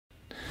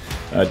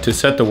To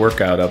set the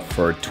workout up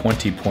for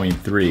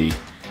 20.3,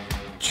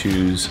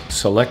 choose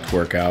Select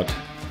Workout,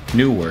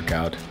 New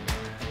Workout,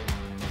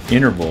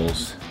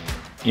 Intervals,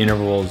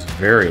 Intervals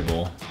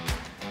Variable.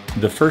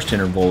 The first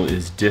interval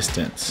is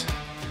distance.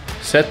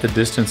 Set the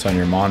distance on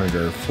your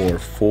monitor for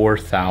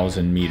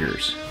 4,000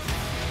 meters.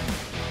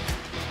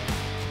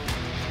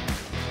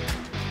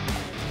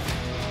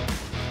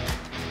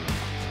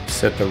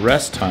 Set the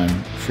rest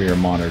time for your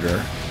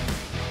monitor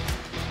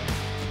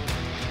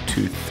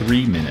to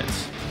 3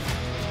 minutes.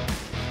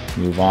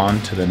 Move on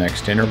to the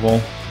next interval.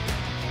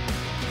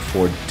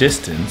 For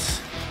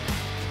distance,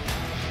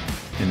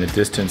 and the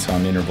distance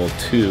on interval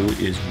 2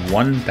 is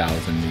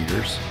 1,000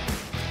 meters.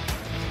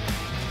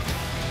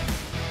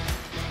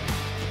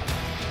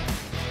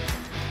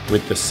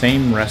 With the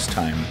same rest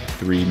time,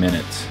 3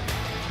 minutes.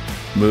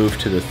 Move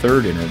to the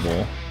third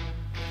interval,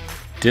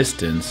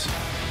 distance,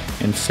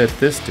 and set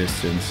this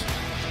distance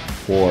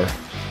for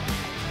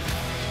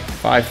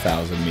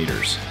 5,000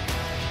 meters.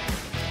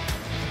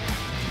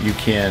 You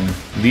can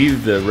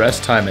leave the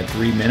rest time at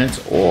 3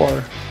 minutes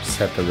or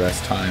set the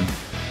rest time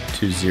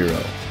to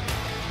 0.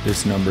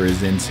 This number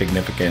is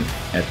insignificant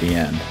at the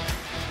end.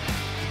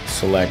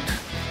 Select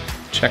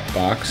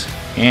checkbox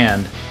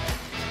and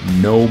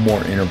no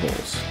more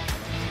intervals.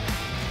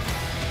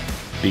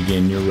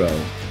 Begin your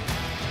row.